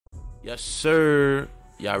Yes, sir.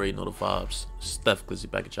 Y'all already know the vibes. Steph Glizzy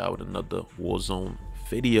back at y'all with another Warzone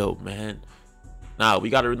video, man. Now, we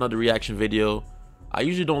got another reaction video. I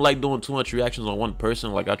usually don't like doing too much reactions on one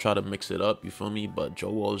person. Like, I try to mix it up, you feel me? But Joe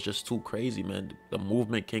Wall is just too crazy, man. The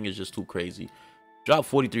movement king is just too crazy. Dropped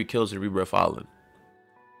 43 kills in Rebirth Island.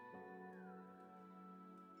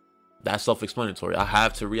 That's self-explanatory. I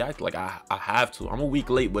have to react. Like, I have to. I'm a week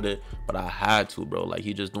late with it, but I had to, bro. Like,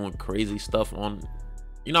 he just doing crazy stuff on...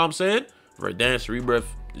 You know what I'm saying? Verdansk, Rebirth,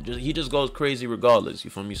 he just goes crazy regardless,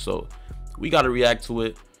 you feel me? So we gotta react to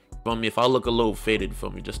it. You feel me? If I look a little faded, you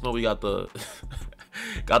feel me? Just know we got the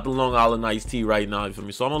got the Long Island iced tea right now, you feel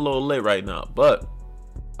me? So I'm a little late right now, but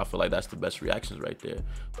I feel like that's the best reactions right there.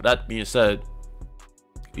 But that being said,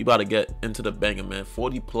 we about to get into the banger, man.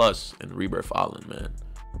 40 plus in Rebirth Island, man.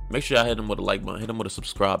 Make sure y'all hit him with a like button, hit him with a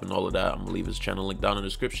subscribe and all of that. I'm gonna leave his channel link down in the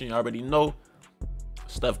description. You already know.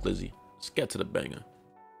 Steph Glizzy. Let's get to the banger.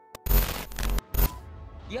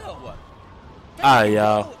 Alright,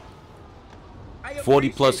 y'all. 40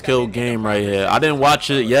 plus kill game right here. I didn't watch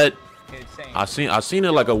it yet. I seen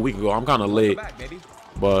it like a week ago. I'm kind of late,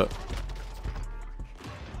 but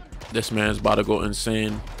this man's about to go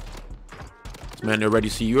insane. This man, you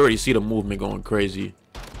already see the movement going crazy.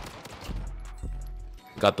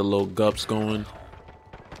 Got the little gups going.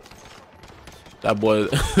 That boy,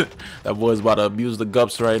 that boy's about to abuse the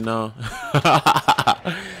gups right now.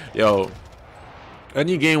 Yo.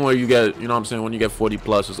 Any game where you get, you know what I'm saying, when you get 40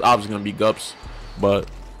 plus, it's obviously gonna be gups. But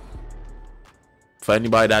for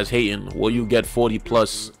anybody that's hating, will you get 40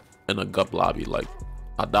 plus in a gup lobby? Like,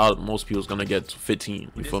 I doubt most people's gonna get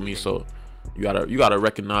 15. You feel me? So you gotta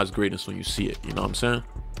recognize greatness when you see it. You know what I'm saying?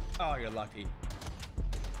 Oh, you're lucky.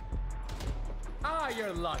 Ah,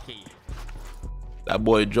 you're lucky. That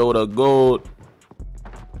boy Joe the gold.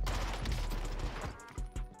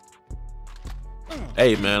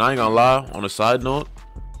 Hey man, I ain't gonna lie, on a side note,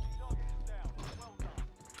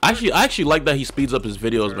 I actually like that he speeds up his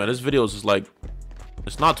videos, man. His videos is like,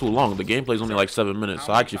 it's not too long. The gameplay's only like 7 minutes,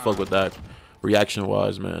 so I actually fuck with that reaction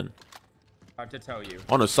wise, man. I have to tell you.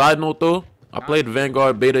 On a side note though, I played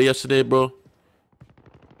Vanguard beta yesterday, bro.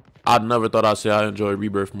 I never thought I'd say I enjoy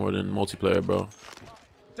Rebirth more than multiplayer, bro.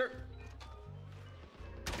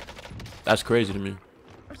 That's crazy to me.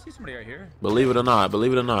 I see somebody right here. Believe it or not,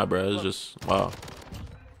 bro. It's just wow.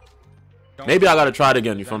 Maybe I gotta try it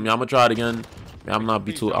again. You feel me? I'm gonna try it again. I'm not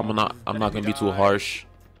gonna be too harsh.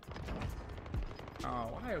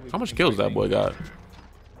 How much kills that boy got?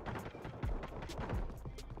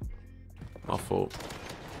 My fault.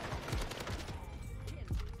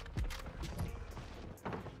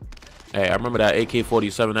 Hey, I remember that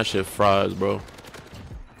AK-47. That shit fries, bro.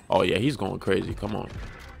 Oh yeah, he's going crazy. Come on,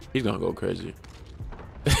 he's gonna go crazy.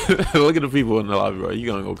 Look at the people in the lobby, bro. You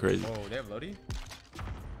gonna go crazy. Oh, they have Lodi?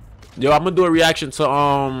 Yo, I'm gonna do a reaction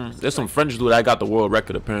to there's some French dude that got the world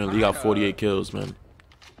record apparently. He got 48 kills, man.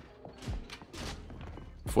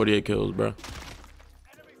 48 kills, bro.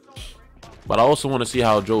 But I also want to see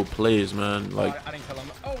how Joe plays, man. Like, I didn't kill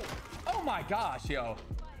him. Oh my gosh, yo.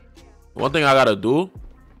 one thing I gotta do.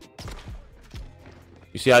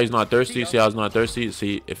 You see how he's not thirsty? See how he's not thirsty?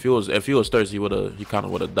 See, if he was thirsty, he kind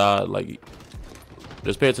of would have died. Like,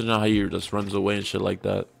 just pay attention how he just runs away and shit like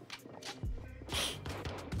that.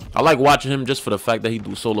 I like watching him just for the fact that he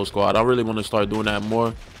do solo squad. I really want to start doing that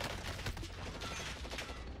more,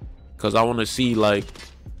 cause I want to see like,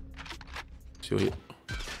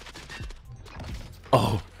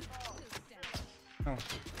 oh,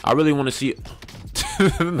 I really want to see.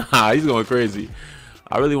 Nah, he's going crazy.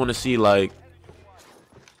 I really want to see like,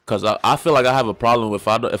 cause I feel like I have a problem with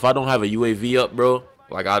if I don't have a UAV up, bro.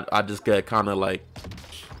 Like I just get kind of like,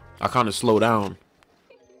 I kind of slow down.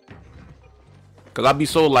 Cause I be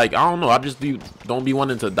so like, I don't know, I just don't be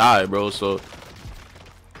wanting to die, bro. So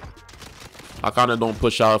I kind of don't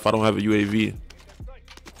push out if I don't have a UAV.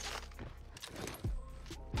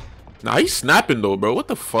 Nah, he's snapping though, bro. What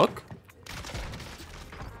the fuck?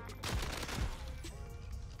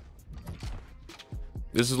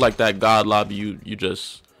 This is like that God lobby. You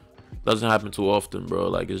just doesn't happen too often, bro.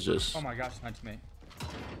 Like, it's just. Oh my gosh, that's me.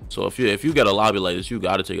 So if you get a lobby like this, you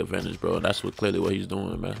gotta take advantage, bro. That's clearly what he's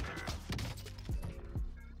doing, man.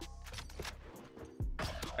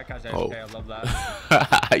 Oh. I love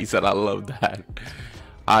that. He said, I love that.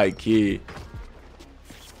 Alright, kid.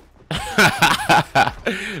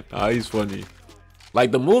 Nah, he's funny.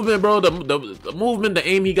 Like, the movement, bro, the movement, the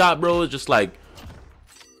aim he got, bro, is just like,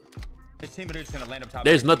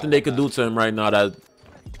 there's nothing they could do to him right now that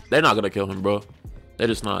they're not gonna kill him, bro. They're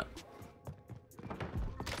just not.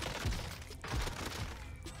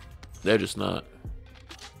 They're just not.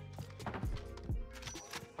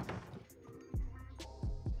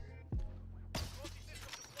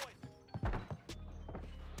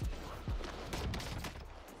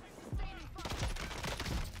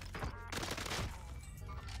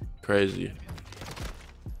 crazy.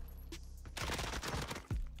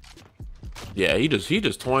 Yeah, he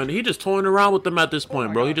just toying around with them at this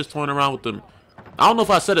point, bro. He just toying around with them. I don't know if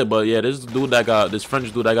I said it, but yeah, this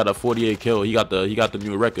French dude that got a 48 kill, he got the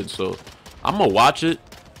new record. So I'm gonna watch it.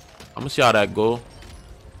 I'm gonna see how that go.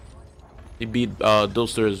 He beat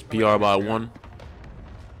Dulster's PR by 1.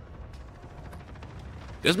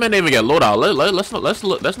 This man didn't even get loadout.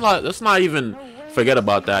 Let's not even forget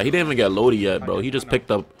about that. He didn't even get loaded yet, bro. He just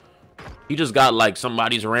picked up. He just got like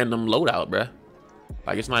somebody's random loadout, bruh.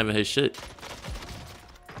 Like it's not even his shit.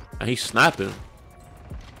 And he's snapping.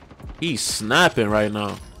 He's snapping right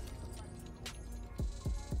now.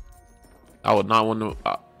 I would not want to.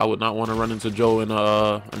 I would not want to run into Joe in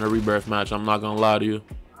a rebirth match. I'm not gonna lie to you.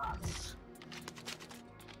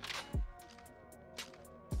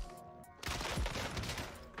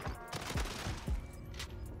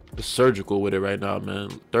 It's surgical with it right now, man.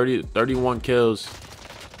 31 kills.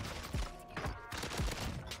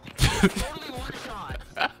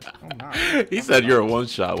 He said you're a one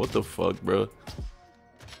shot. What the fuck, bro?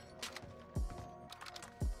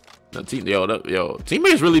 Now,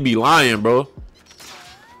 teammates really be lying, bro.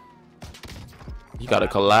 You got a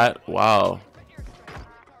collat. Wow.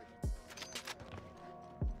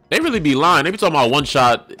 They really be lying. They be talking about one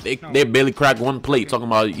shot. They barely crack one plate. Talking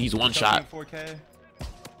about he's one shot.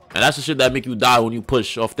 And that's the shit that make you die when you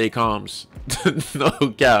push off their comms. No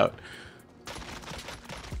cap.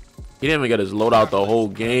 He didn't even get his loadout the whole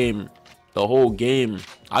game. The whole game.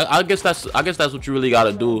 I guess that's what you really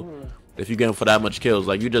gotta do if you're getting for that much kills.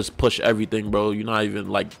 Like you just push everything, bro. You're not even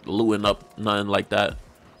like looting up nothing like that.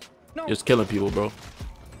 No. Just killing people, bro.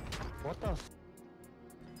 What the?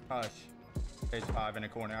 Hush. Page 5 in a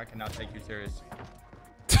corner. I cannot take you serious.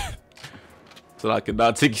 So I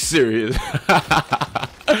cannot take you serious.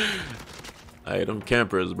 Hey, them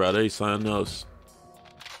campers, bro. They something else.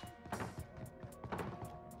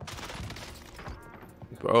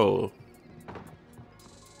 Bro.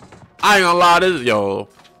 I ain't gonna lie,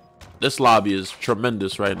 this lobby is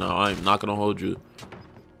tremendous right now. I'm not gonna hold you.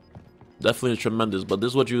 Definitely tremendous, but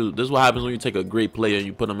this is what happens when you take a great player and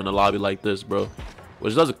you put them in a lobby like this, bro.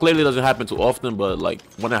 Which clearly doesn't happen too often, but like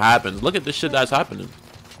when it happens, look at this shit that's happening.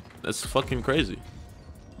 That's fucking crazy.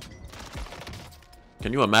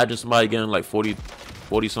 Can you imagine somebody getting like 40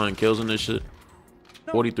 something kills in this shit?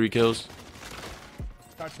 43 kills.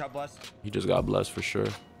 Got blessed. He just got blessed for sure.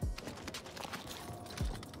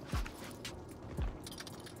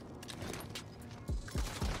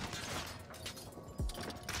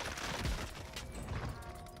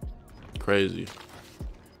 Crazy.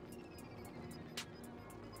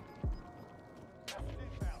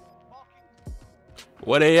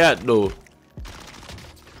 Where they at though?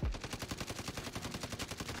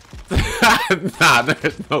 Nah,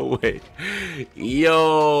 there's no way.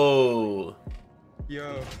 Yo,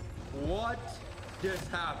 what just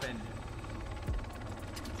happened?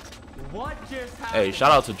 What just happened? Hey,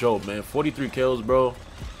 shout out to Joe, man. 43 kills, bro.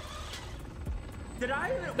 Did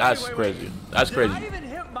I even, That's crazy. That's crazy. Did I even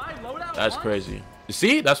hit my loadout That's once? crazy. You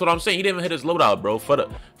see? That's what I'm saying. He didn't even hit his loadout, bro.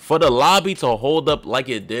 For the lobby to hold up like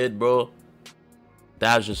it did, bro.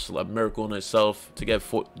 That's just a miracle in itself to get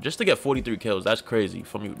 43 kills. That's crazy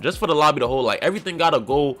for me. Just for the lobby to hold, like everything gotta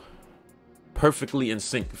go perfectly in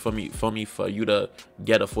sync for you to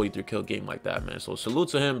get a 43 kill game like that, man. So salute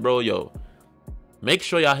to him, bro. Yo, make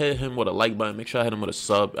sure y'all hit him with a like button. Make sure I hit him with a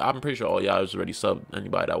sub. I'm pretty sure all y'all is already subbed.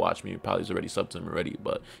 Anybody that watched me probably is already subbed to him already.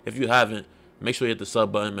 But if you haven't, make sure you hit the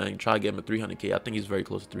sub button, man. Try to get him a 300K. I think he's very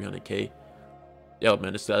close to 300K. Yo,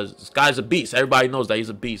 man, this guy's a beast. Everybody knows that he's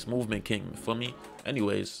a beast. Movement king. You feel me?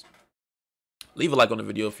 Anyways, leave a like on the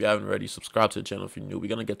video if you haven't already. Subscribe to the channel if you're new. We're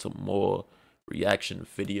gonna get to more reaction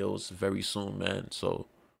videos very soon, man. So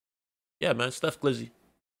yeah, man, Steph Glizzy,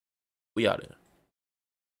 we out here.